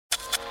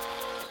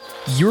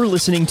You're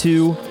listening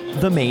to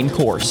The Main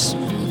Course,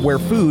 where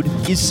food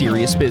is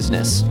serious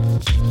business.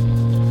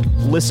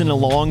 Listen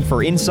along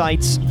for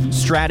insights,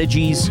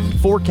 strategies,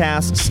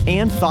 forecasts,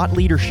 and thought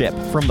leadership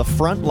from the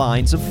front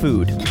lines of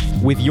food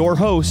with your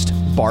host,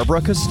 Barbara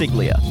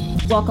Castiglia.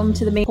 Welcome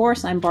to The Main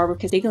Course. I'm Barbara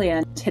Castiglia,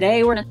 and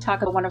today we're going to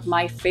talk about one of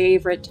my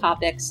favorite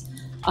topics,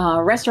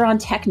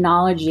 restaurant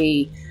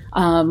technology,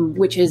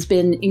 which has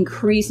been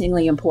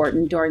increasingly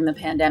important during the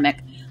pandemic.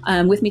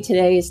 With me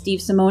today is Steve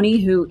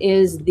Simoni, who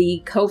is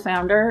the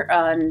co-founder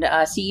and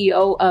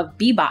CEO of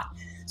Bbot.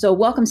 So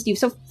welcome, Steve.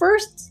 So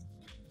first,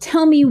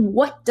 tell me,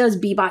 what does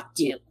Bbot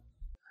do?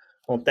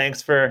 Well,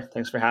 thanks for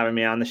having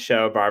me on the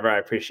show, Barbara. I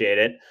appreciate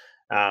it.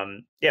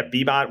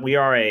 Bbot, we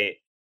are a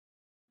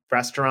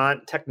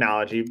restaurant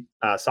technology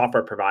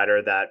software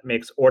provider that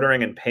makes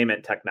ordering and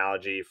payment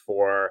technology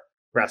for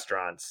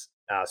restaurants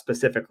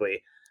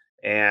specifically.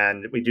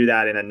 And we do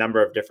that in a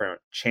number of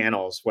different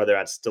channels, whether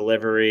that's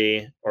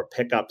delivery or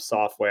pickup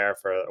software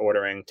for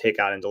ordering,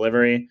 takeout, and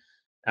delivery,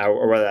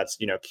 or whether that's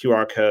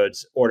QR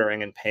codes,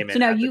 ordering and payment. So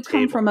now you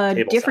come from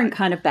a different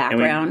kind of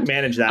background. And we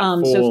manage that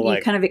full, so if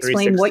you kind of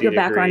explain what your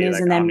background is,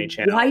 and then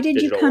why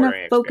did you kind of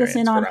focus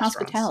in on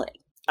hospitality?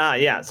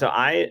 So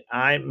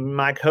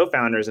my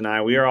co-founders and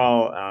I, we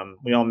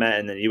all met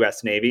in the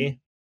U.S.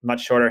 Navy,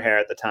 much shorter hair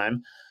at the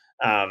time.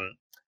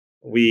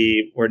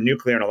 We were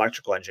nuclear and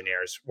electrical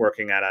engineers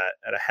working at a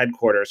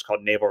headquarters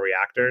called Naval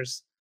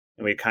Reactors.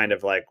 And we were kind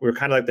of like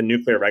the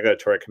Nuclear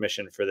Regulatory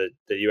Commission for the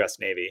U.S.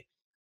 Navy,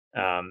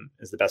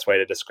 is the best way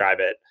to describe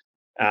it.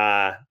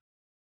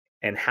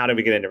 And how did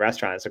we get into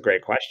restaurants? It's a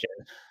great question.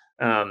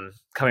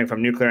 Coming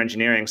from nuclear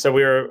engineering.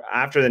 So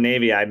after the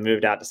Navy, I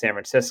moved out to San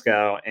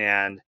Francisco,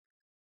 and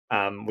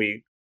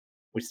we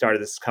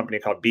started this company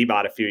called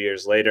Bbot a few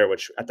years later,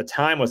 which at the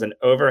time was an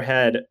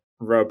overhead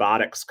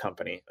robotics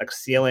company, like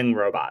ceiling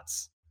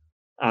robots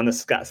on the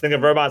sky. So think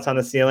of robots on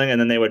the ceiling, and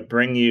then they would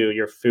bring you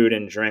your food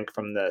and drink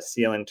from the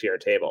ceiling to your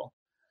table.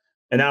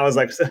 And that was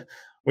like,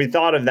 we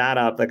thought of that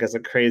up like as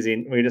a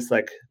crazy,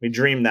 we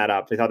dreamed that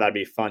up. We thought that'd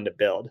be fun to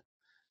build.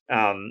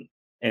 And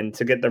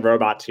to get the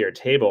robot to your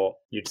table,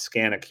 you'd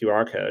scan a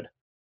QR code.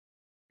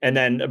 And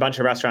then a bunch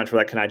of restaurants were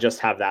like, can I just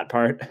have that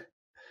part?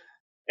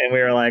 And we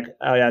were like,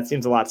 oh yeah, it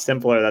seems a lot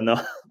simpler than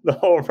the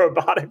whole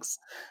robotics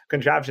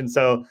contraption.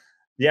 So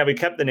yeah, we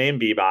kept the name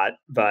Bbot,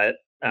 but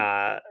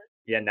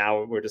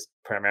now we're just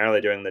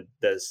primarily doing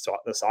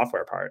the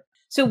software part.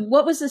 So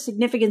what was the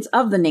significance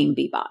of the name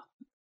Bbot?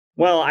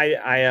 Well,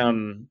 I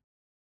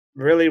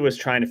really was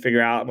trying to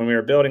figure out when we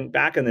were building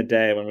back in the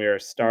day, when we were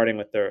starting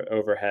with the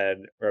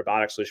overhead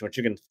robotic solution, which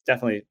you can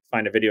definitely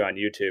find a video on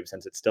YouTube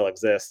since it still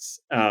exists.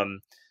 I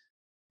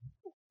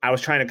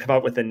was trying to come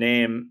up with a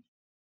name,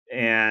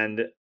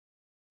 and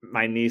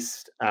my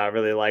niece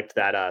really liked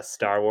that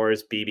Star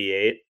Wars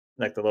BB-8,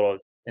 like the little.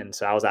 And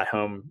so I was at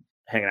home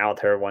hanging out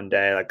with her one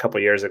day, like a couple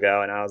of years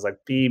ago, and I was like,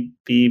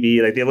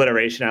 BB, like the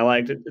alliteration I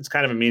liked. It's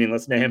kind of a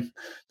meaningless name,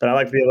 but I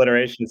liked the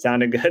alliteration. It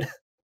sounded good.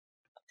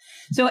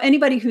 So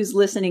anybody who's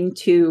listening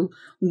to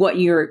what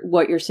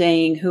you're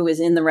saying, who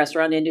is in the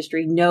restaurant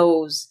industry,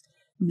 knows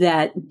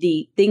that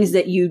the things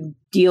that you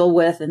deal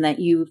with and that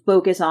you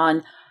focus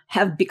on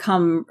have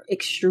become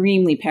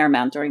extremely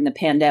paramount during the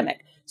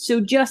pandemic.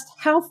 So just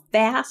how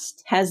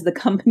fast has the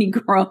company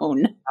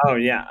grown? Oh,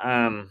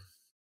 yeah.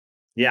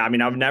 Yeah, I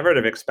mean, I would never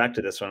have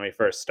expected this when we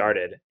first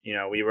started.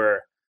 We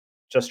were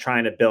just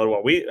trying to build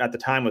what we at the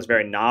time was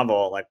very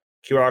novel. Like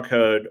QR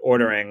code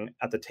ordering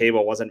at the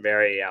table wasn't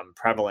very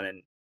prevalent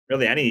in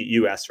really any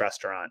U.S.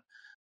 restaurant.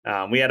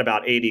 We had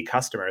about 80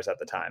 customers at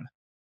the time,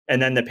 and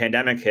then the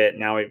pandemic hit.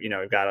 Now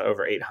we've got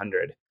over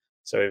 800.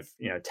 So we've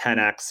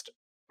 10x'd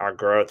our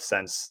growth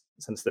since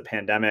the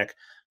pandemic,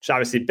 which is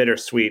obviously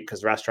bittersweet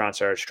because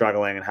restaurants are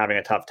struggling and having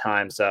a tough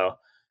time. So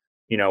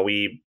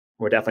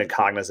we're definitely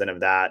cognizant of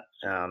that.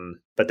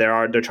 But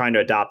they're trying to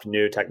adopt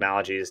new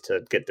technologies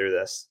to get through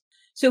this.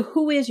 So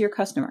who is your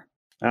customer?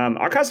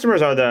 Our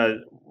customers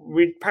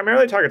we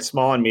primarily target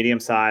small and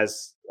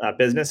medium-sized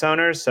business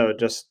owners. So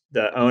just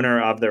the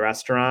owner of the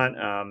restaurant.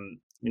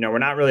 We're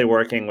not really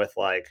working with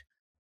like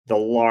the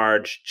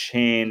large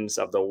chains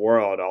of the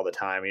world all the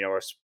time.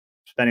 We're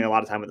spending a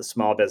lot of time with the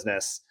small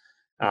business.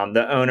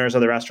 The owners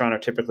of the restaurant are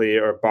typically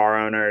bar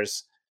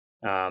owners.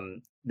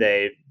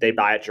 They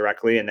buy it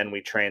directly, and then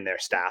we train their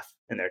staff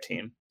and their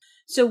team.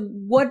 So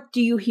what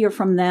do you hear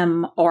from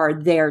them are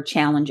their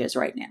challenges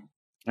right now?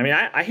 I mean,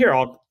 I hear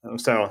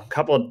a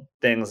couple of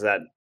things that,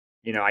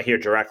 I hear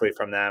directly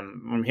from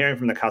them. I'm hearing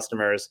from the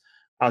customers.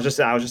 I was just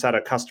at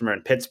a customer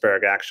in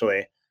Pittsburgh,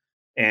 actually,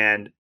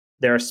 and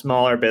they're a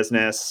smaller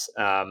business.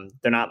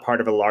 They're not part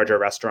of a larger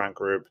restaurant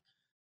group.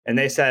 And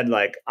they said,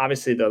 like,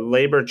 obviously the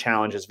labor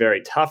challenge is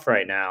very tough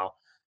right now.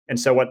 And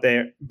so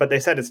but they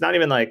said it's not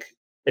even like,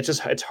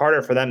 it's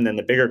harder for them than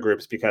the bigger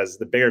groups because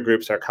the bigger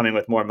groups are coming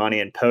with more money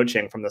and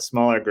poaching from the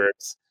smaller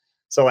groups.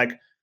 So like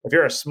if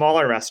you're a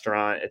smaller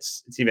restaurant,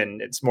 it's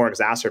more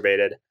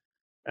exacerbated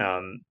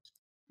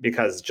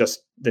because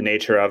just the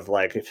nature of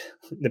like if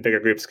the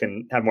bigger groups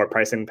can have more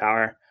pricing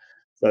power.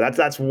 So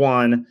that's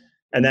one.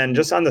 And then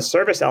just on the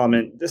service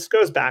element, this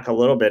goes back a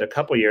little bit, a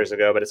couple years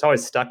ago, but it's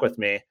always stuck with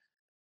me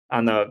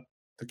on the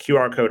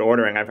QR code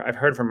ordering. I've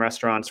heard from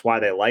restaurants why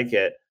they like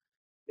it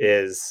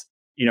is,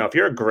 if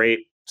you're a great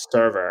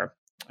server,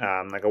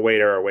 like a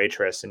waiter or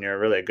waitress, and you're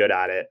really good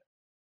at it,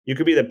 you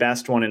could be the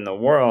best one in the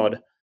world,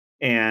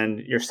 and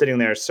you're sitting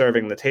there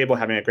serving the table,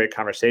 having a great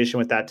conversation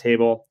with that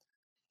table,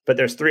 but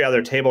there's 3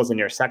 other tables in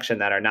your section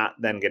that are not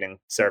then getting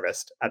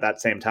serviced at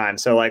that same time.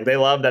 So like they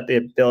love that the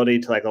ability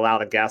to like allow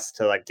the guests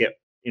to like get,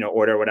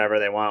 order whatever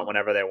they want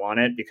whenever they want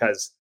it,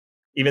 because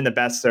even the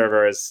best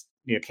servers,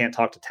 can't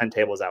talk to 10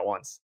 tables at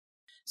once.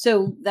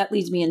 So that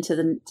leads me into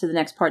the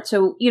next part.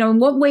 So, in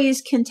what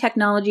ways can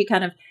technology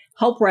kind of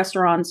help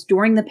restaurants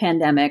during the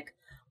pandemic?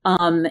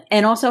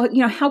 And also,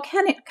 how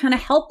can it kind of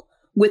help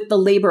with the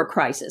labor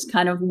crisis?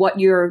 Kind of what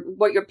you're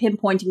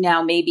pinpointing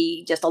now,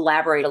 maybe just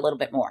elaborate a little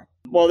bit more.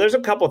 Well, there's a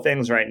couple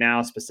things right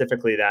now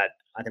specifically that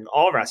I think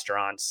all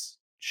restaurants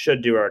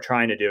should do or are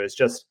trying to do is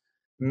just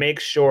make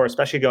sure,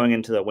 especially going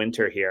into the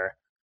winter here,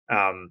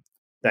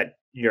 that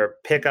your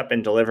pickup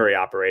and delivery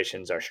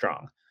operations are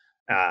strong.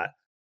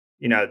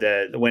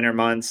 The winter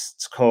months,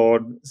 it's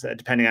cold. So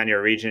depending on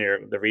your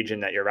region, the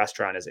region that your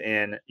restaurant is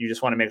in, you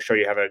just want to make sure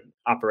you have an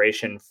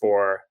operation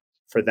for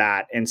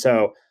that. And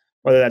so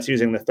whether that's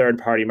using the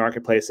third-party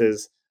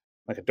marketplaces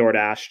like a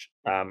DoorDash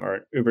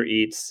or Uber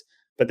Eats,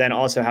 but then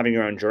also having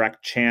your own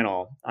direct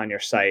channel on your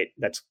site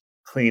that's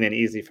clean and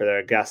easy for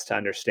the guests to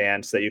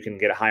understand, so that you can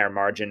get a higher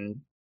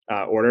margin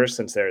orders,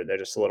 since they're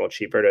just a little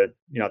cheaper to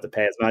have to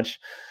pay as much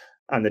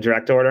on the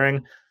direct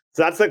ordering.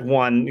 So that's like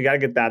one, you got to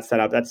get that set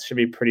up. That should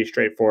be pretty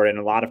straightforward. And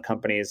a lot of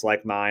companies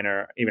like mine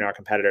or even our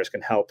competitors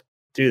can help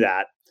do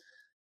that.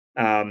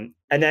 And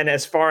then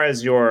as far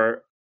as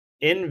your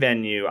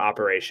in-venue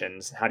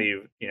operations, how do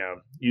you,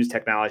 use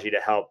technology to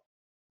help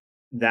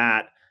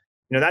that?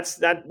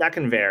 That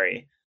can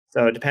vary.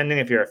 So depending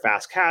if you're a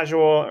fast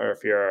casual or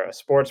if you're a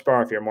sports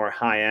bar, if you're more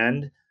high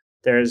end,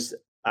 there's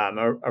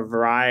a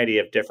variety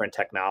of different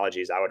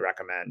technologies I would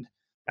recommend.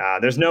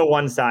 There's no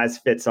one size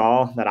fits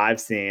all that I've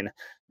seen,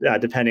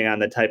 depending on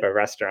the type of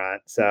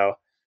restaurant. So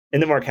in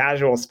the more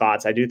casual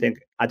spots, I do think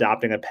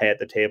adopting a pay at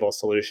the table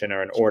solution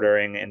or an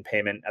ordering and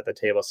payment at the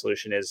table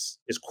solution is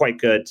quite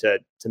good to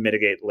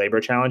mitigate labor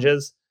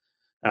challenges.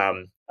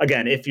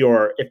 Again, if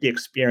the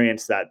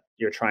experience that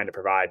you're trying to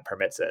provide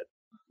permits it.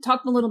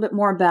 Talk a little bit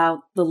more about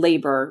the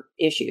labor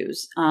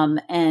issues,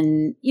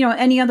 and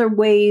any other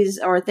ways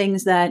or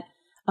things that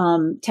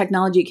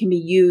technology can be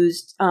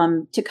used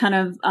to kind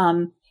of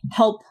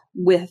help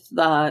with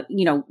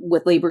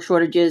with labor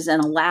shortages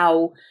and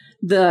allow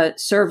the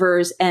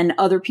servers and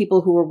other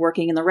people who are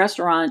working in the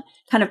restaurant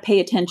kind of pay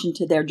attention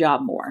to their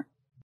job more.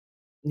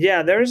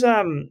 Yeah, there's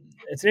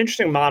it's an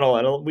interesting model,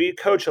 and we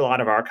coach a lot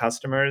of our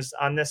customers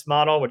on this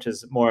model, which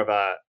is more of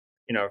a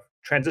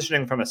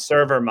transitioning from a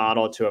server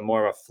model to a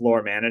more of a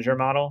floor manager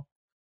model.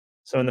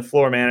 So in the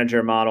floor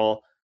manager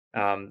model,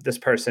 this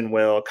person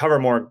will cover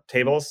more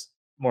tables,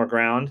 more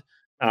ground,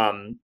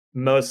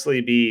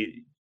 mostly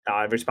be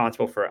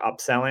responsible for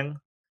upselling.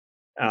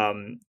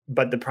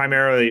 But the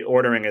primarily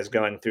ordering is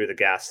going through the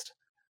guest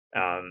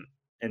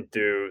and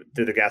through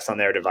the guest on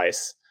their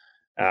device.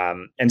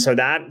 And so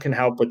that can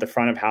help with the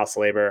front of house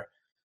labor.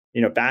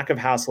 Back of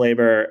house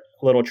labor,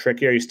 a little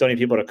trickier. You still need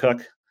people to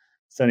cook.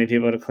 Still need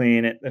people to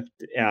clean it.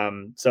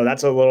 So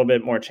that's a little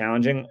bit more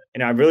challenging.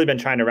 I've really been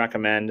trying to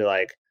recommend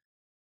like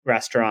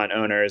restaurant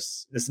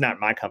owners. This is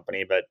not my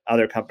company, but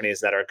other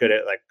companies that are good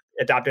at like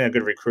adopting a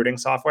good recruiting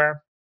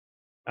software,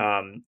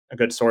 a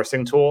good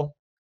sourcing tool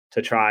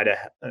to try to,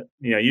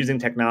 using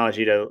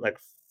technology to like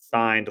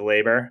find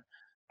labor.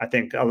 I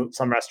think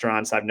some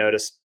restaurants I've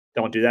noticed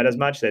don't do that as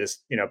much. They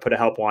just, put a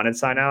help wanted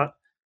sign out.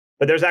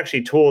 But there's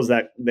actually tools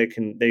that they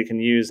can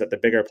use that the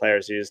bigger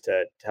players use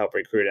to help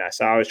recruit.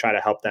 So I always try to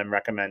help them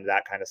recommend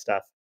that kind of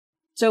stuff.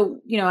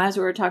 So, as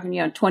we were talking,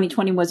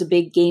 2020 was a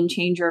big game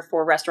changer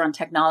for restaurant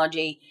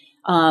technology.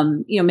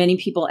 Many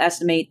people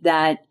estimate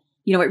that,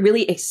 it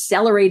really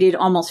accelerated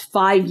almost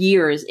 5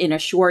 years in a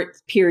short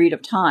period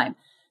of time.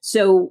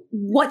 So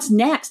what's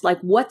next? Like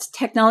what's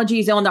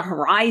technologies on the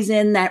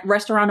horizon that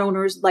restaurant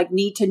owners like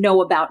need to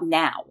know about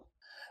now?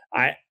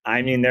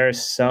 I mean,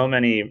 there's so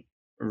many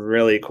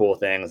really cool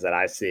things that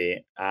I see.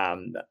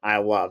 I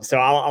love. So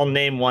I'll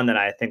name one that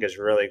I think is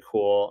really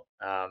cool.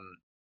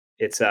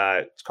 It's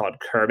called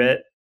Curbit.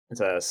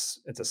 It's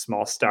a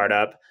small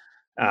startup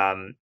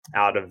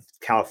out of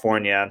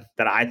California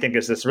that I think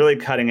is this really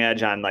cutting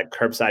edge on like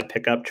curbside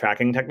pickup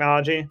tracking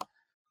technology.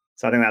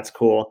 So I think that's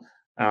cool.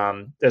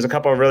 There's a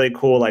couple of really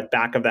cool like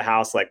back of the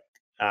house like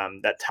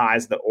that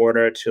ties the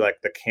order to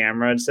like the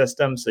camera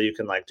system, so you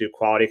can like do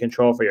quality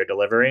control for your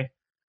delivery.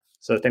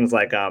 So things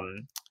like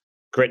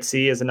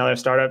Gritzy is another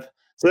startup.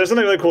 So there's some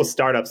really cool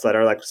startups that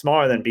are like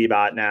smaller than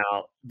Bbot now,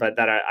 but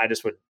that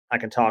I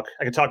can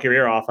talk your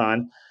ear off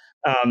on.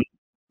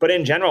 But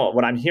in general,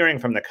 what I'm hearing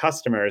from the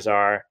customers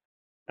are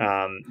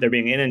they're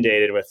being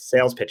inundated with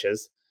sales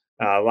pitches,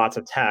 lots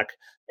of tech,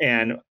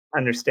 and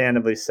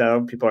understandably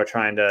so. People are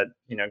trying to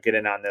get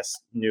in on this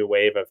new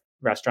wave of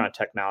restaurant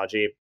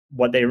technology.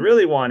 what they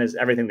really want is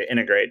everything to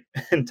integrate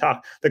and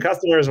talk. The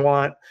customers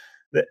want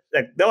that,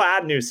 like, they'll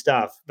add new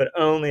stuff, but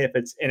only if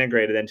it's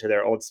integrated into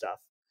their old stuff.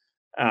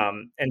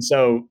 And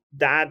so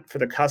that for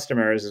the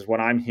customers is what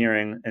I'm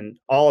hearing, and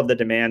all of the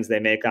demands they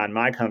make on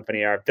my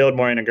company are build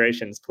more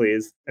integrations,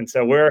 please. And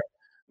so we're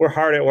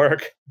hard at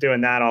work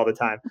doing that all the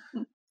time.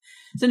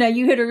 So now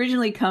you had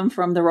originally come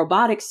from the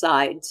robotics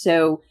side.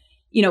 So,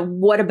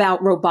 what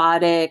about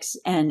robotics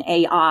and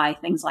AI,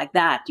 things like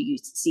that? Do you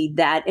see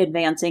that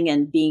advancing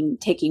and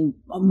taking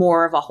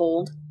more of a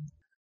hold?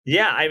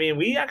 Yeah, I mean,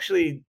 we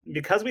actually,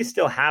 because we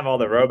still have all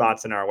the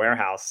robots in our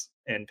warehouse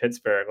in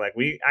Pittsburgh, like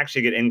we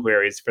actually get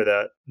inquiries for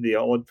the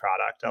old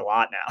product a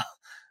lot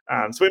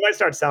now. So we might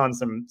start selling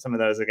some of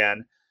those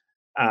again.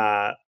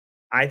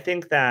 I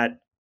think that,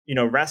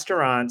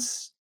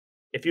 restaurants,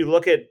 if you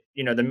look at,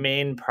 the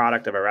main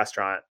product of a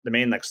restaurant, the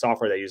main like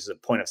software they use is a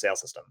point of sale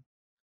system.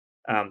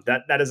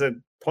 That is a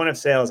point of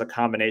sale is a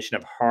combination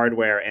of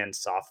hardware and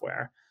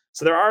software.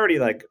 So they're already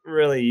like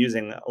really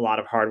using a lot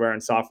of hardware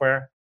and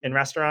software in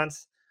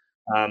restaurants.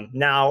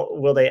 Now,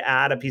 will they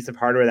add a piece of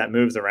hardware that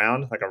moves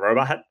around like a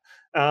robot?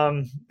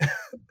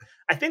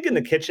 I think in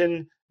the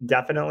kitchen,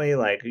 definitely.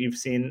 Like you've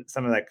seen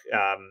some of like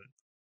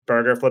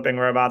burger flipping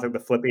robots, like the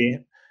Flippy,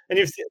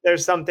 and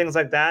there's some things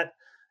like that.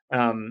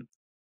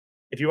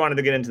 If you wanted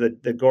to get into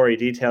the gory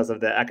details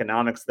of the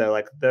economics, though,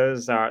 like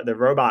those are the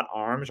robot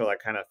arms are like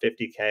kind of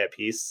 $50K a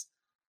piece,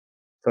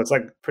 so it's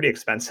like pretty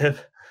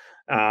expensive.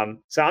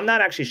 So I'm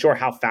not actually sure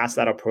how fast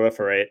that'll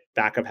proliferate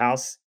back of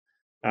house.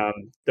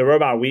 The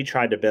robot we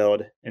tried to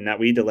build and that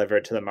we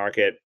delivered to the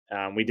market,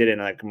 we did in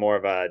like more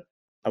of a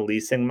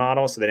leasing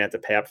model, so they didn't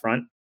have to pay up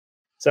front.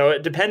 So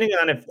depending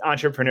on if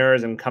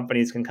entrepreneurs and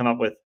companies can come up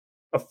with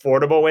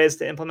affordable ways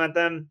to implement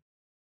them,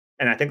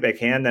 and I think they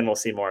can, then we'll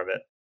see more of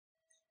it.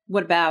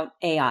 What about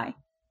AI?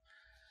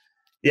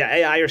 Yeah,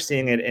 AI, you're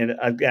seeing it in,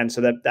 again, so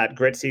that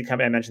Gritseed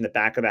company I mentioned, the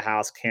back of the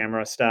house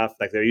camera stuff,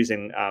 like they're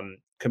using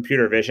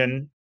computer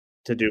vision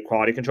to do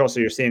quality control. So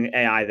you're seeing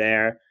AI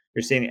there.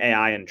 You're seeing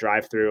AI in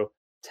drive-through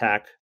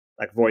tech,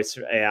 like voice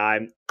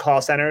AI,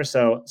 call centers.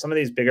 So some of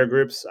these bigger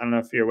groups, I don't know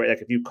if you're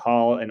like, if you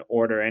call an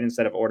order in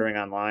instead of ordering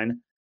online,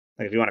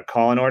 like if you want to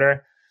call an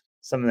order,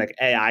 something like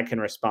AI can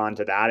respond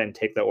to that and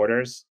take the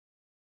orders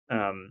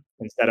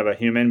instead of a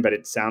human, but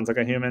it sounds like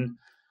a human.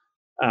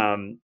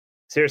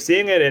 So you're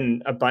seeing it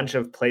in a bunch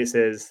of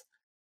places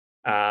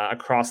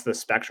across the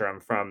spectrum,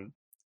 from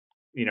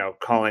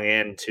calling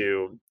in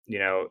to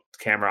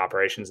camera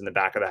operations in the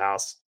back of the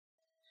house.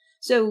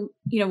 So,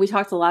 we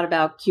talked a lot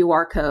about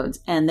QR codes,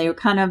 and they were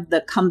kind of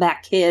the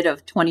comeback kid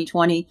of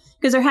 2020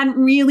 because there hadn't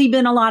really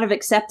been a lot of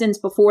acceptance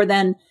before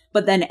then.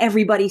 But then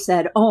everybody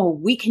said, oh,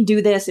 we can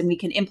do this and we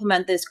can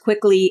implement this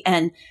quickly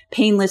and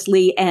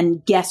painlessly,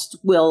 and guests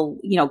will,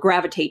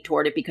 gravitate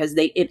toward it because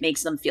it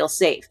makes them feel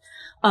safe.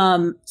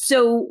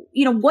 So,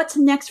 what's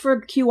next for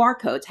QR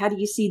codes? How do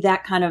you see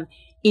that kind of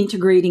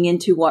integrating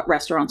into what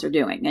restaurants are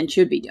doing and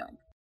should be doing?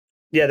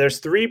 Yeah, there's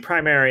three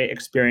primary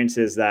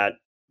experiences that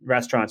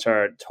restaurants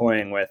are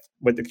toying with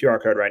the QR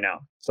code right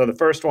now. So the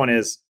first one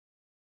is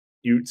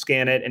you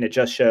scan it and it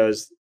just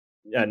shows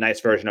a nice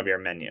version of your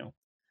menu.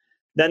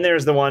 Then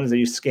there's the ones that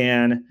you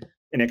scan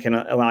and it can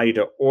allow you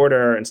to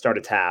order and start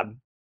a tab.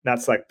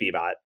 That's like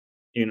Bbot.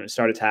 You can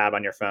start a tab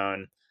on your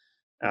phone.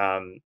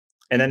 And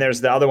then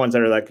there's the other ones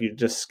that are like you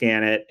just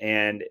scan it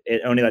and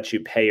it only lets you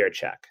pay your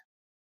check.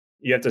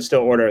 You have to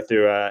still order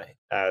through a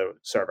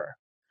server.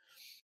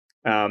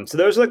 So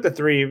those are like the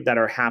three that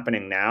are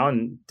happening now,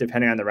 and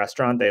depending on the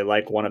restaurant, they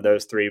like one of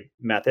those three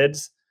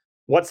methods.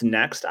 What's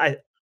next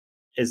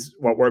is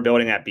what we're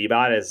building at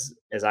Bbot is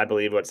I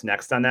believe what's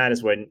next on that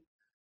is when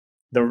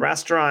the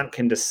restaurant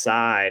can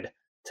decide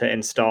to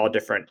install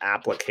different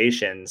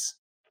applications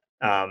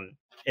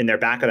in their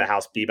back of the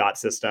house Bbot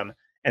system,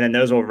 and then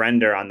those will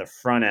render on the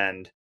front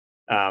end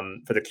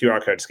for the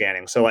QR code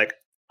scanning. So like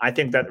I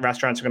think that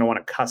restaurants are going to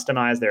want to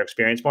customize their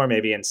experience more,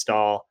 maybe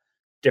install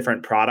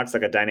different products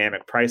like a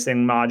dynamic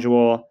pricing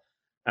module.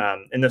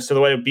 So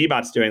the way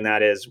Bbot's doing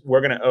that is we're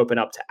going to open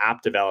up to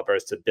app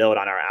developers to build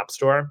on our app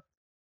store.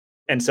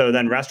 And so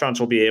then restaurants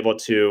will be able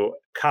to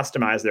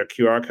customize their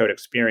QR code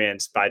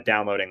experience by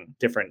downloading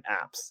different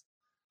apps.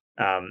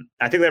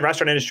 I think the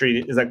restaurant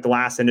industry is like the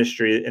last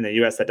industry in the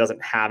US that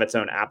doesn't have its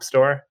own app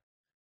store.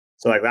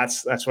 So like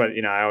that's what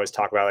I always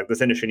talk about. Like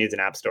this industry needs an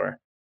app store.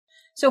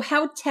 So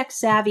how tech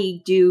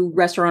savvy do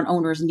restaurant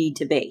owners need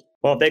to be?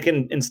 Well, if they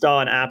can install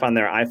an app on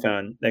their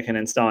iPhone, they can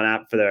install an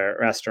app for their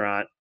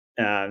restaurant.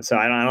 So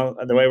I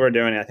don't the way we're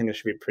doing it, I think it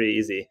should be pretty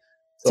easy.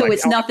 So like,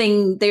 it's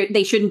nothing,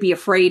 they shouldn't be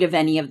afraid of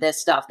any of this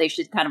stuff. They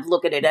should kind of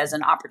look at it as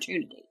an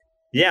opportunity.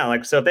 Yeah,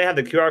 like so if they have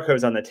the QR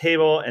codes on the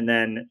table and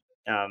then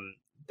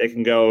they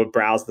can go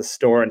browse the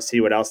store and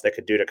see what else they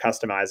could do to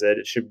customize it,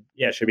 it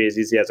should be as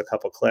easy as a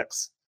couple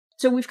clicks.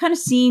 So we've kind of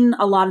seen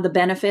a lot of the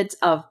benefits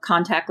of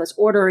contactless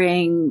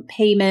ordering,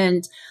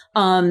 payment.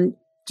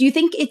 Do you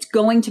think it's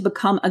going to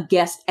become a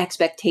guest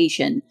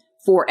expectation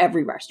for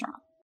every restaurant?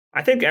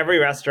 I think every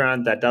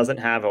restaurant that doesn't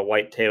have a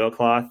white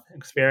tablecloth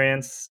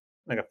experience,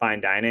 like a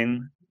fine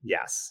dining,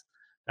 yes.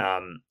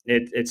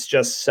 It's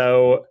just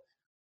so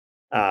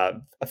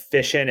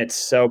efficient. It's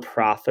so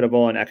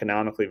profitable and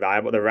economically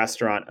viable. The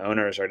restaurant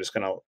owners are just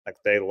gonna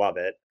they love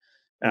it.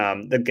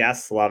 The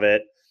guests love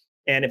it,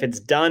 and if it's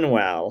done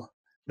well,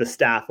 the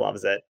staff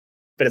loves it.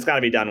 But it's got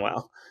to be done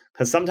well,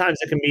 because sometimes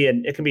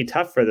it can be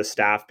tough for the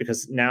staff,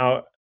 because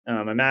now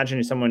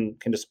imagine someone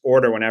can just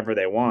order whenever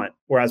they want,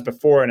 whereas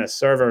before in a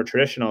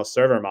traditional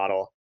server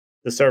model,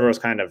 the server was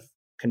kind of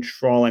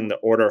controlling the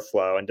order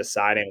flow and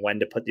deciding when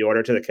to put the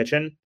order to the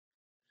kitchen.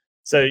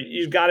 So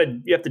you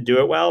have to do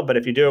it well, but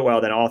if you do it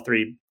well, then all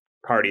three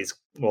parties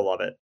will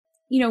love it.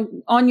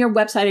 On your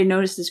website, I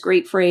noticed this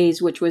great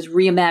phrase, which was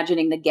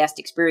reimagining the guest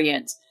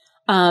experience.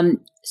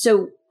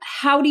 So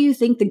how do you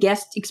think the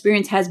guest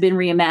experience has been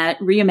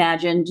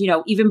reimagined,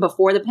 even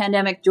before the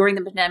pandemic, during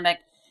the pandemic,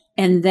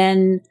 and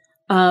then,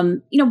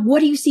 what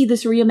do you see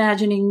this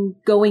reimagining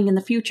going in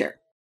the future?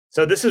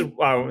 So this is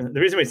the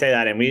reason we say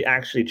that, and we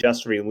actually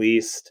just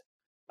released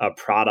a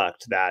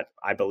product that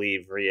I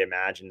believe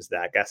reimagines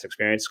that guest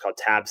experience called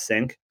Tab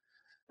Sync.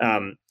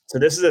 So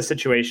this is a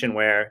situation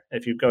where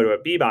if you go to a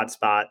Bbot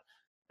spot,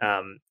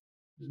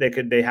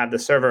 the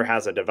server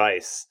has a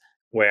device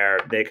where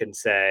they can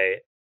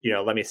say,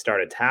 let me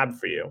start a tab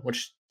for you,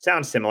 which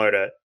sounds similar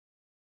to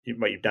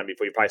what you've done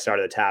before. You probably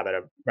started a tab at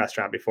a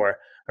restaurant before,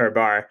 or a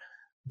bar.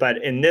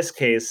 But in this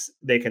case,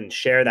 they can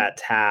share that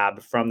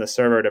tab from the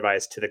server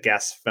device to the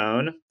guest's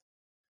phone.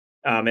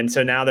 And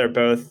so now they're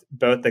both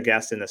the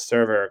guest and the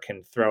server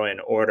can throw in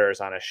orders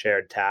on a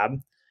shared tab.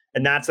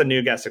 And that's a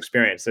new guest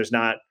experience. There's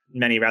not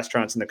many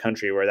restaurants in the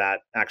country where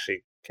that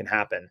actually can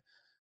happen.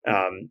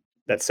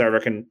 That server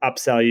can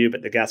upsell you,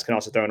 but the guest can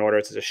also throw in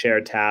orders as a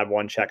shared tab,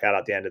 one checkout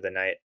at the end of the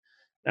night.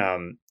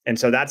 And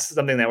so that's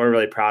something that we're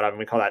really proud of, and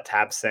we call that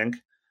Tab Sync.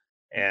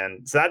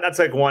 And so that's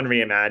like one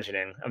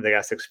reimagining of the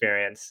guest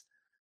experience.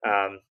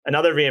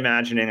 Another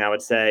reimagining, I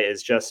would say,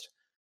 is just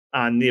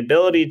on the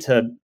ability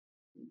to,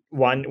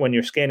 when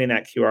you're scanning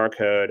that QR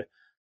code,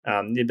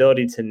 the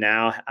ability to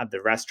now have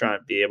the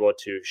restaurant be able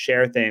to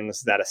share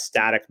things that a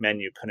static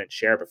menu couldn't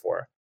share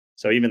before.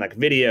 So even like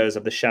videos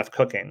of the chef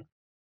cooking,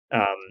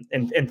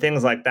 and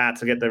things like that,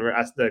 to get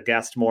the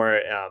guest more,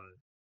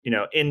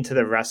 into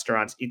the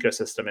restaurant's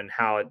ecosystem and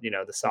how,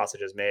 the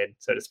sausage is made,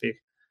 so to speak.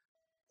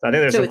 So I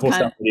think there's some cool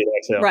stuff to do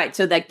there too. Right.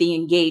 So like the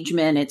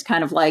engagement, it's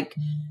kind of like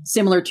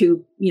similar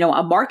to,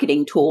 a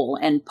marketing tool,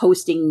 and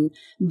posting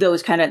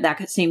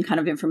that same kind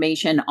of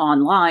information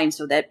online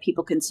so that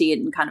people can see it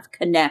and kind of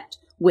connect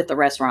with the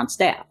restaurant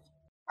staff.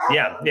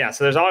 Yeah.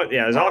 So there's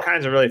all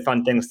kinds of really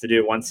fun things to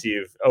do once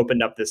you've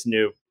opened up this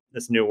new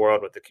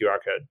world with the QR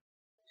code.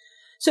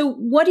 So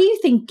what do you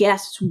think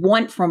guests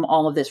want from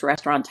all of this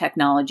restaurant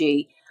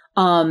technology?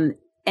 And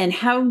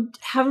how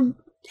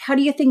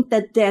do you think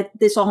that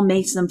this all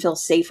makes them feel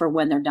safer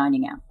when they're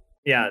dining out?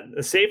 Yeah,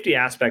 the safety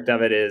aspect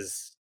of it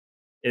is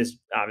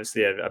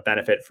obviously a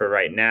benefit for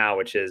right now,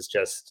 which is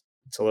just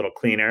it's a little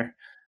cleaner.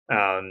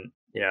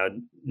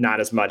 Not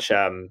as much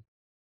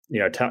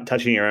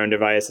touching your own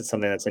device. It's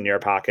something that's in your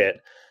pocket,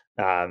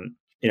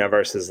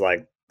 versus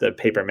like the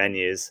paper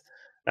menus.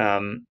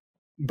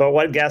 But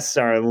what guests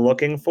are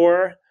looking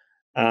for,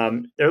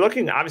 they're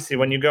looking, obviously,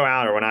 when you go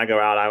out, or when I go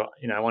out,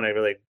 I want a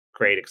really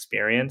great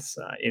experience.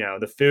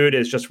 The food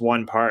is just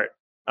one part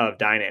of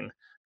dining.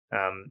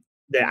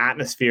 The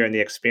atmosphere and the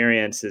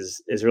experience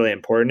is really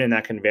important, and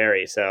that can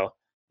vary. So,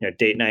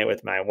 date night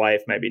with my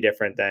wife might be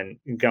different than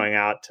going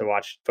out to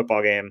watch a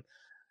football game.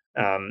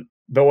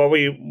 But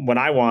what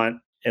I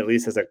want, at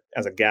least as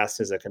a guest,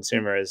 as a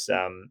consumer, is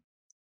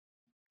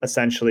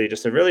essentially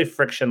just a really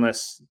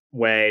frictionless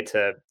way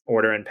to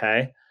order and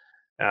pay.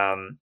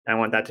 I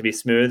want that to be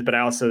smooth, but I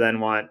also then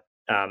want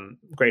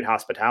great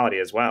hospitality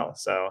as well.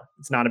 So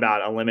it's not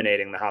about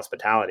eliminating the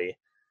hospitality;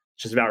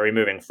 it's just about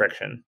removing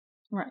friction.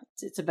 Right.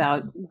 It's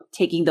about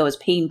taking those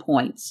pain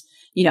points.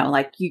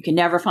 Like you can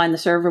never find the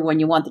server when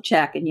you want the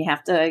check, and you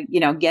have to,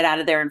 get out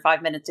of there in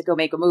 5 minutes to go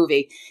make a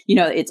movie.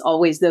 It's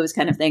always those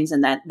kind of things,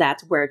 and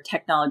that's where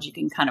technology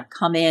can kind of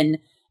come in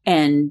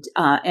and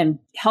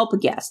help a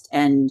guest.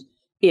 And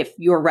if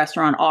your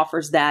restaurant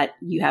offers that,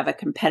 you have a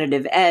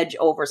competitive edge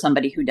over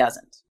somebody who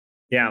doesn't.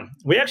 Yeah,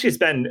 we actually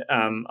spend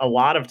a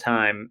lot of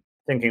time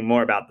thinking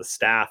more about the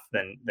staff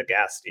than the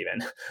guest,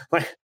 even,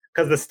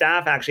 because the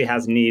staff actually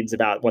has needs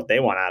about what they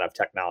want out of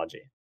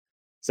technology.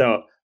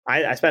 So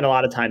I spend a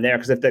lot of time there,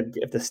 because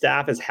if the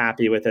staff is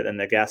happy with it, and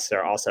the guests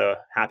are also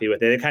happy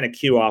with it, they kind of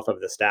cue off of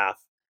the staff.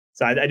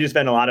 So I do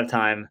spend a lot of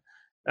time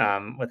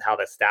with how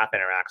the staff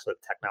interacts with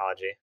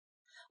technology.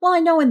 Well, I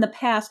know in the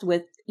past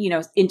with,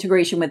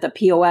 integration with the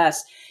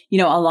POS, a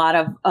lot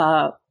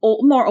of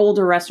more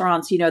older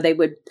restaurants, they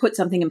would put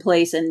something in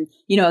place, and,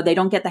 they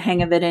don't get the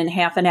hang of it in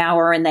half an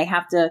hour, and they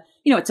have to,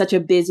 it's such a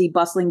busy,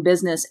 bustling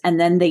business. And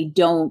then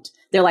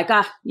they're like,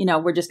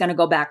 we're just going to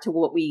go back to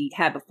what we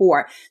had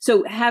before.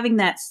 So having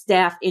that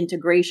staff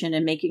integration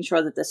and making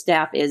sure that the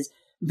staff is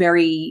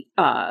very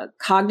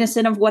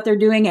cognizant of what they're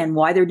doing and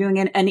why they're doing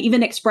it, and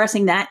even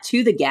expressing that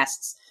to the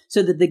guests,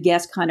 so that the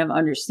guest kind of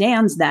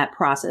understands that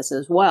process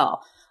as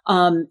well.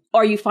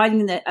 Are you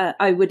finding that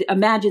I would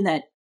imagine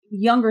that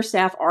younger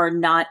staff are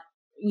not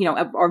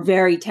are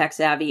very tech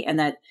savvy and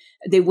that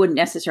they wouldn't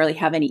necessarily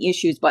have any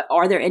issues. But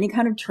are there any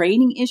kind of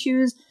training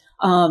issues?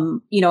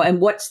 And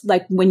what's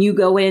like when you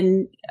go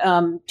in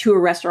to a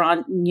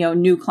restaurant,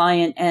 new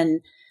client,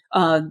 and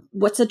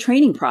what's the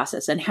training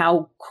process and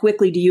how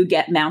quickly do you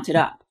get mounted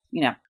up?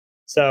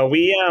 So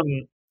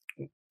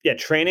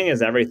training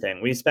is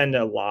everything. We spend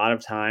a lot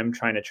of time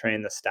trying to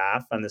train the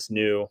staff on this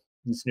new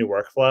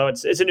workflow.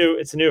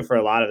 It's new for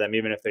a lot of them,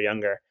 even if they're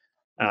younger.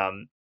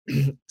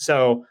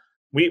 So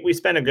we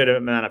spend a good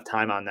amount of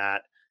time on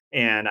that.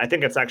 And I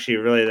think it's actually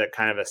really the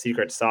kind of a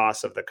secret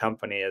sauce of the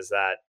company is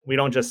that we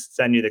don't just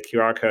send you the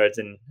QR codes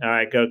and all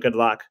right, good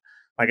luck.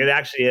 Like it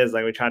actually is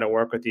like we try to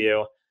work with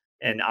you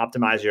and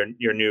optimize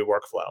your new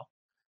workflow.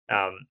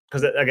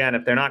 Because again,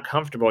 if they're not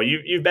comfortable,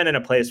 you've been in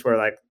a place where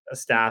like a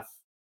staff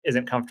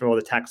isn't comfortable,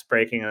 the tech's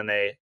breaking, and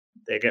they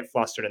get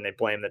flustered and they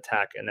blame the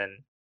tech, and then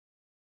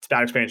it's a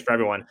bad experience for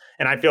everyone.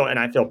 And I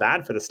feel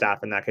bad for the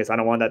staff in that case. I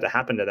don't want that to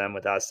happen to them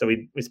with us. So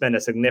we spend a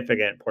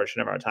significant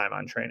portion of our time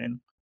on training.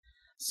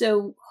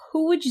 So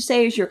who would you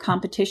say is your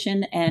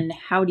competition, and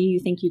how do you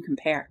think you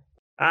compare?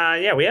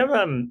 We have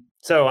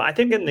so I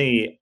think in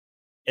the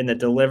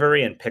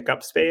delivery and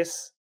pickup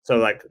space, so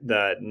like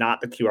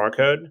not the QR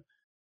code,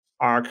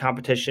 our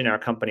competition are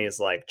companies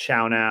like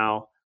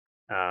ChowNow,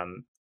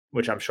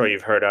 which I'm sure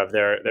you've heard of.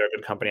 They're a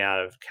good company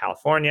out of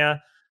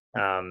California.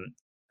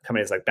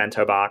 Companies like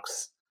Bento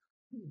Box.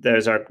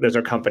 Those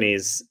are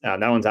companies.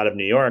 That one's out of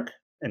New York,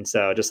 and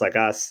so just like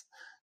us,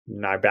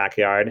 in our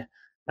backyard.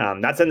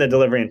 That's in the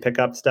delivery and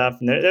pickup stuff.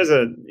 And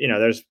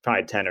there's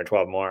probably 10 or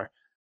 12 more.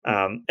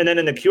 And then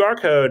in the QR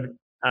code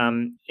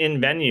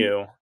in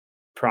venue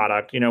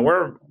product,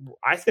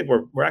 I think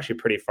we're actually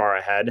pretty far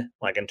ahead,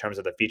 like in terms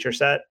of the feature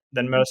set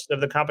than most of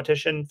the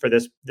competition for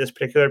this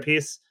particular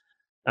piece.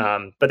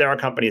 But there are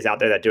companies out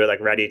there that do it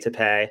like Ready to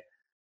Pay,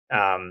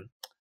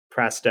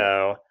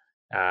 Presto,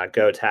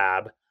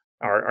 GoTab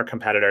are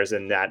competitors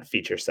in that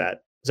feature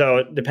set.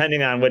 So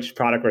depending on which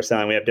product we're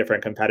selling, we have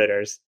different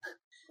competitors.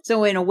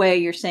 So in a way,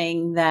 you're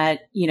saying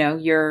that,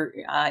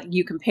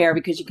 you compare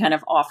because you kind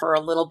of offer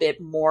a little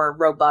bit more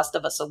robust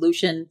of a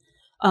solution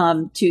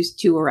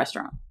to a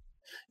restaurant.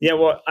 Yeah,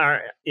 well,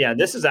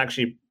 this is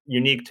actually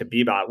unique to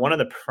Bbot. One of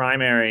the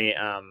primary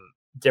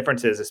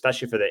differences,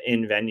 especially for the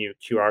in-venue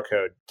QR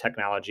code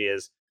technology,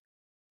 is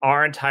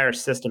our entire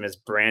system is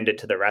branded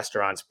to the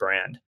restaurant's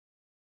brand.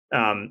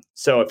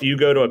 So if you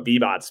go to a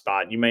Bbot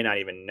spot, you may not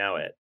even know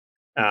it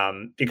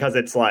because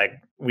it's like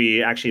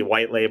we actually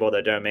white label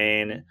the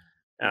domain.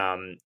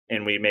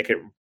 And we make it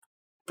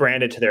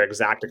branded to their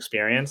exact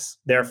experience,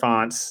 their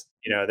fonts,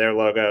 their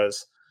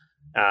logos.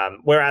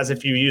 Whereas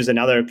if you use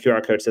another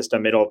QR code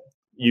system,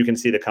 you can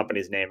see the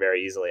company's name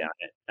very easily on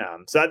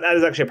it. So that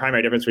is actually a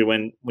primary difference. We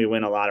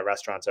win a lot of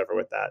restaurants over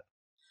with that.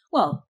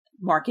 Well,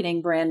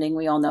 marketing, branding,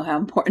 we all know how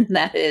important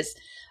that is,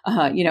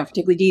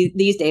 particularly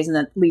these days. And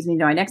that leads me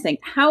to my next thing.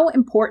 How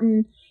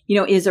important,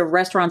 is a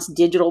restaurant's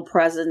digital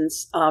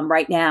presence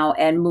right now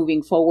and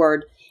moving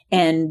forward?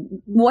 And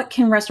what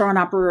can restaurant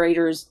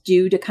operators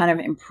do to kind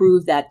of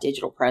improve that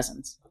digital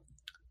presence?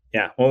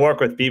 Yeah, we'll work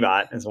with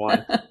Bbot as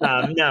one.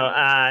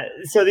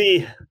 So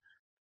the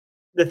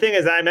thing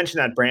is, I mentioned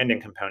that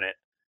branding component.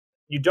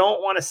 You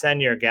don't want to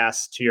send your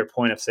guests to your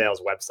point of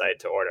sales website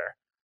to order.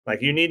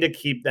 Like you need to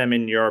keep them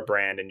in your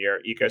brand and your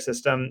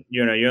ecosystem.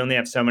 You only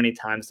have so many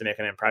times to make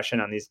an impression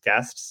on these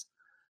guests.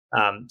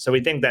 So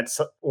we think that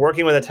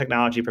working with a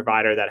technology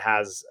provider that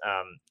has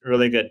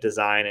really good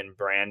design and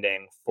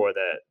branding for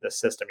the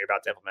system you're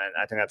about to implement,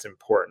 I think that's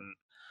important.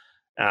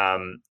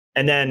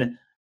 And then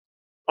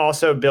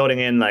also building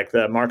in like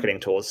the marketing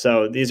tools.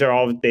 So these are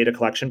all data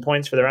collection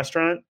points for the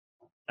restaurant.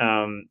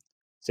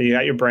 So you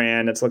got your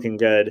brand, it's looking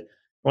good. You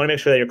want to make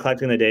sure that you're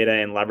collecting the data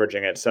and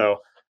leveraging it. So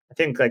I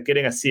think like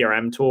getting a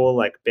CRM tool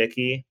like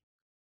Bicky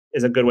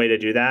is a good way to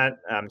do that.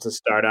 It's a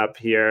startup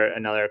here,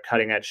 another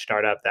cutting edge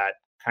startup that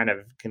kind of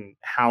can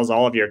house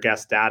all of your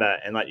guest data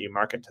and let you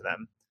market to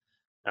them.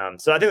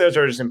 So I think those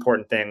are just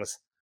important things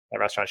that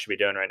restaurants should be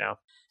doing right now.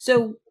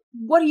 So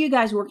what are you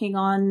guys working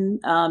on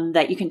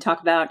that you can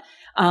talk about,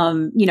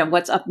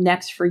 what's up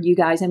next for you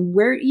guys and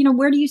where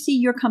do you see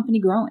your company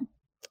growing?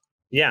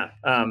 Yeah.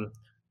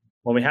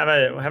 Well, we have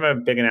a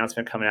big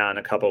announcement coming out in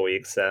a couple of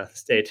weeks. So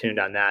stay tuned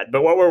on that.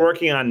 But what we're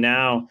working on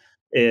now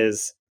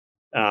is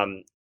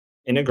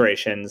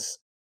integrations.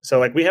 So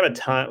like we have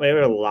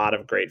a lot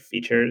of great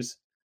features.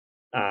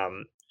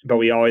 But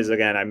we always,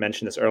 again, I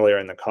mentioned this earlier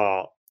in the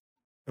call,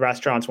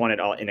 restaurants want it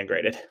all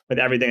integrated with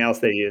everything else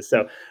they use.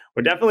 So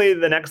we're definitely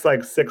the next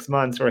 6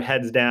 months, we're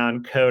heads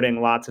down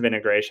coding lots of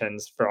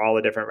integrations for all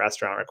the different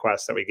restaurant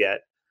requests that we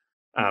get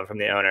from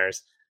the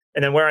owners.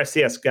 And then where I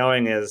see us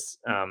going is,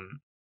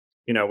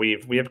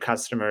 we have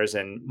customers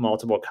in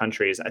multiple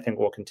countries. I think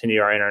we'll continue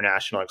our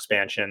international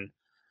expansion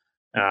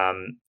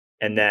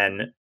and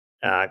then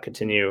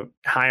continue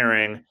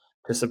hiring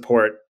to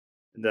support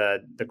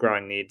the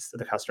growing needs of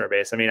the customer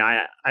base. I mean,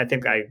 I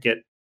think I get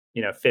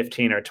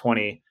 15 or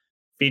 20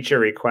 feature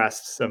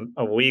requests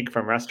a week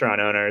from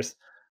restaurant owners.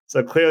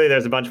 So clearly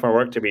there's a bunch more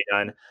work to be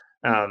done.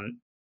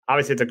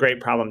 obviously it's a great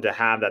problem to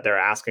have that they're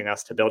asking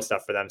us to build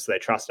stuff for them, so they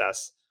trust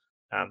us.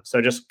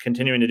 So just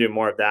continuing to do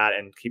more of that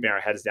and keeping our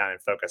heads down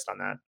and focused on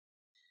that.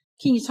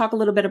 Can you talk a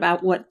little bit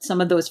about what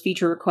some of those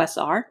feature requests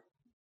are?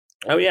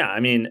 Oh yeah, I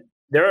mean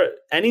there are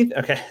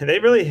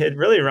it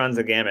really runs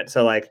a gamut.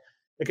 So like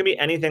it can be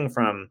anything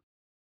from,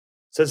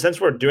 so since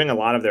we're doing a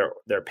lot of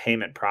their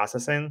payment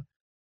processing,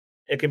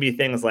 it can be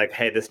things like,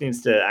 hey, this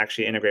needs to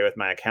actually integrate with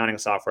my accounting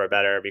software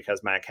better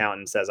because my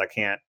accountant says I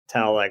can't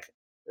tell like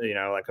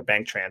a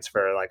bank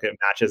transfer, like it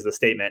matches the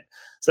statement.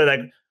 So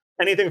like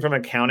anything from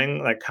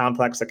accounting, like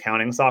complex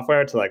accounting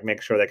software to like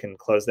make sure they can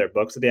close their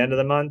books at the end of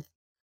the month,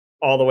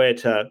 all the way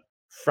to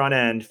front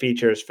end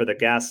features for the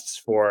guests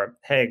for,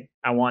 hey,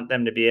 I want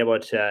them to be able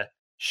to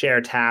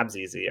share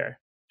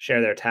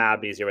their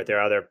tab easier with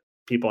their other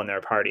people in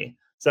their party.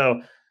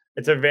 So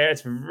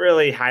it's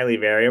really highly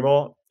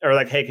variable. Or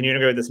like, hey, can you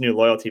integrate with this new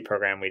loyalty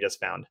program we just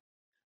found?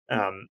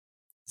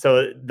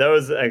 So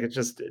those, like,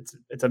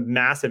 it's a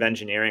massive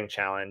engineering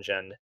challenge,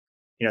 and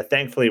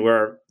thankfully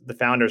the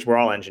founders, we're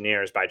all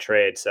engineers by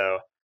trade, so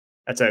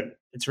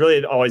it's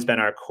really always been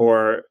our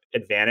core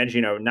advantage.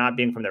 Not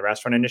being from the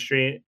restaurant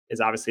industry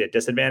is obviously a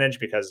disadvantage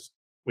because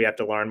we have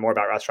to learn more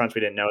about restaurants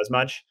we didn't know as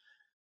much.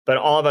 But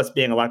all of us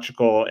being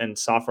electrical and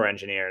software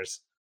engineers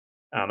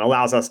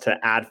allows us to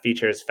add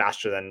features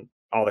faster than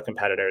all the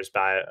competitors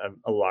by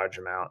a large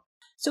amount.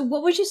 So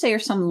what would you say are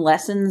some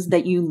lessons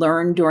that you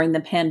learned during the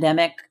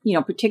pandemic,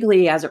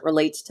 particularly as it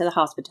relates to the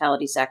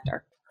hospitality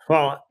sector?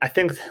 Well, I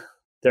think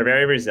they're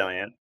very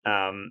resilient.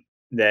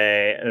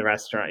 The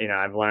restaurant,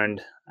 I've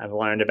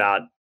learned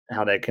about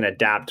how they can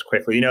adapt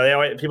quickly.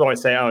 People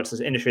always say, oh, it's this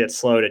industry that's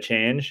slow to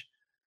change.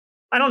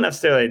 I don't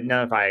necessarily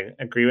know if I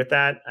agree with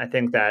that. I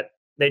think that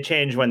they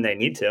change when they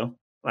need to,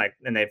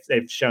 and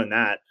they've shown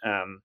that.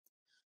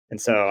 And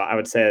so I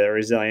would say they're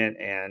resilient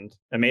and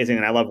amazing,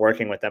 and I love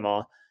working with them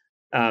all.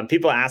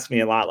 People ask me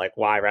a lot, like,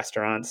 why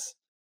restaurants?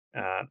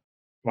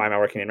 Why am I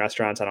working in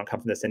restaurants? I don't come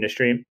from this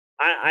industry.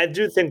 I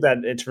do think that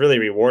it's really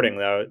rewarding,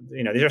 though.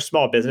 These are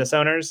small business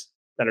owners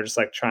that are just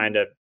like trying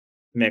to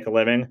make a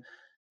living.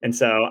 And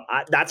so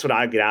that's what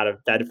I get out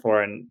of bed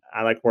for. And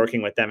I like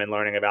working with them and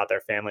learning about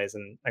their families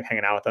and like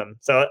hanging out with them.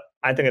 So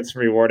I think it's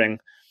rewarding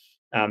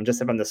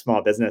just from the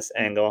small business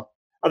angle.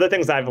 Other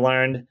things I've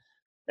learned,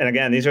 and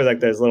again, these are like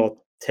those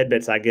little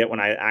tidbits I get when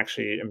I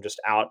actually am just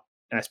out.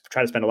 And I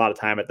try to spend a lot of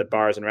time at the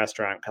bars and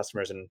restaurant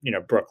customers in,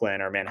 Brooklyn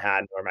or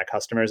Manhattan, where my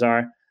customers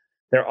are.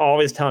 They're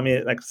always telling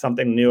me like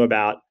something new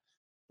about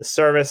the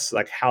service,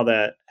 like how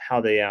they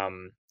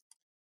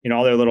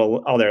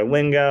all their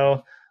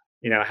lingo,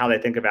 how they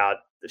think about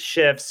the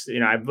shifts.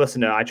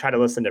 I try to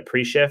listen to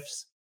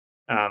pre-shifts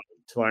to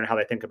learn how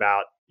they think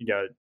about,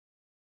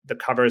 the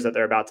covers that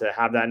they're about to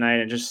have that night,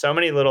 and just so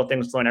many little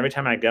things to learn. Every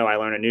time I go, I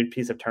learn a new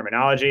piece of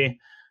terminology,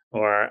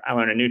 or I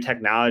learn a new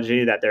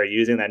technology that they're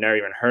using that I've never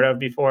even heard of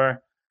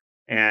before.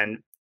 And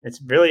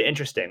it's really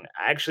interesting.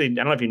 I don't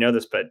know if you know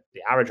this, but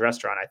the average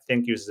restaurant, I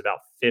think, uses about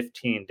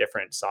 15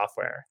 different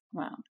software.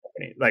 Wow.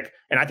 companies.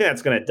 And I think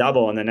that's going to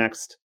double in the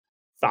next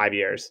 5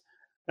 years.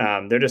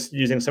 They're just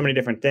using so many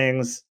different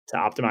things to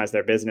optimize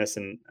their business.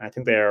 And I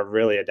think they are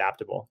really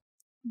adaptable.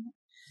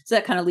 So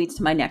that kind of leads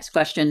to my next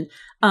question.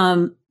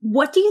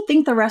 What do you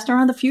think the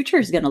restaurant of the future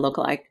is going to look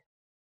like?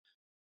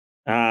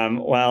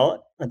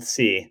 Well, let's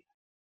see.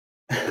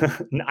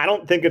 I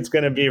don't think it's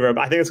going to be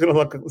I think it's going to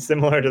look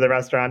similar to the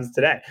restaurants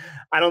today.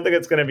 I don't think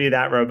it's going to be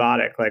that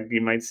robotic like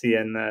you might see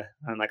on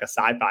like a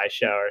sci-fi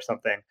show or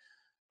something.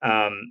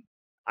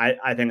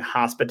 I think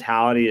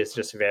hospitality is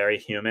just very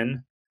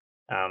human.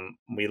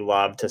 We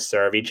love to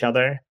serve each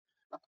other.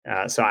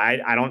 So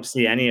I don't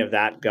see any of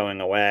that going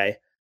away.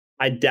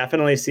 I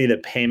definitely see the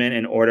payment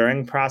and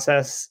ordering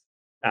process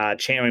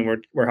changing.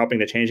 We're hoping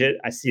to change it.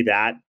 I see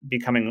that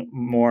becoming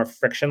more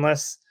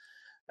frictionless.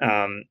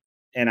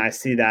 And I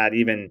see that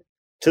even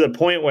to the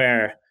point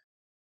where,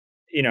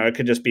 it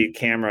could just be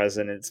cameras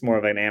and it's more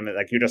of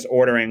like you're just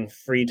ordering,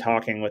 free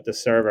talking with the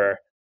server.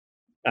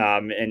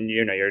 And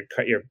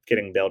you're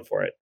getting billed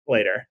for it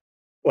later.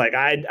 Like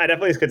I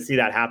definitely could see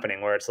that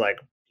happening where it's like,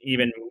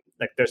 even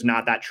like there's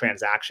not that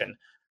transaction.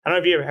 I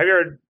don't know if have you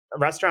heard, a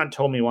restaurant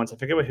told me once, I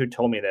forget who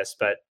told me this,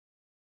 but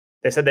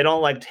they said they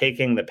don't like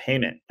taking the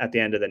payment at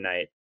the end of the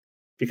night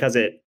because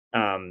it,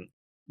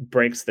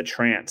 breaks the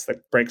trance, like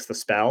breaks the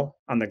spell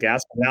on the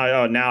guest.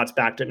 Now it's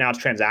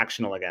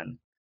transactional again.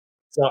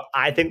 So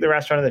I think the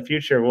restaurant of the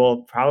future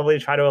will probably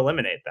try to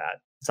eliminate that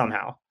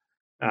somehow.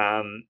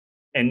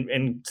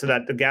 And so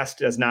that the guest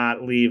does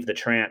not leave the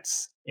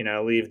trance,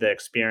 leave the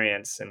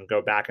experience and go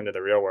back into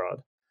the real world.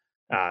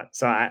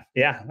 That's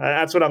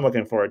what I'm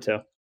looking forward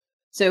to.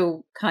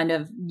 So kind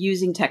of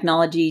using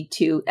technology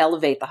to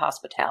elevate the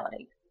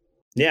hospitality.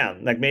 Yeah.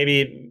 Like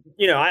maybe,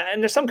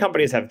 and there's some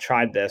companies have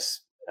tried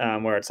this,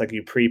 where it's like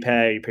you put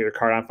your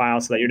card on file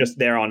so that you're just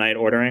there all night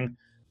ordering.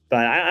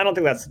 But I don't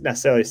think that's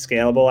necessarily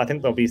scalable. I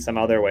think there'll be some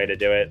other way to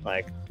do it,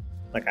 like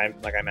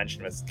I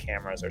mentioned with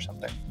cameras or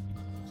something.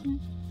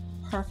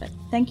 Perfect.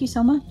 Thank you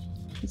so much.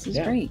 This is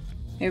great.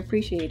 I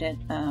appreciate it.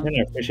 I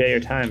appreciate your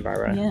time,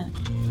 Barbara. Yeah.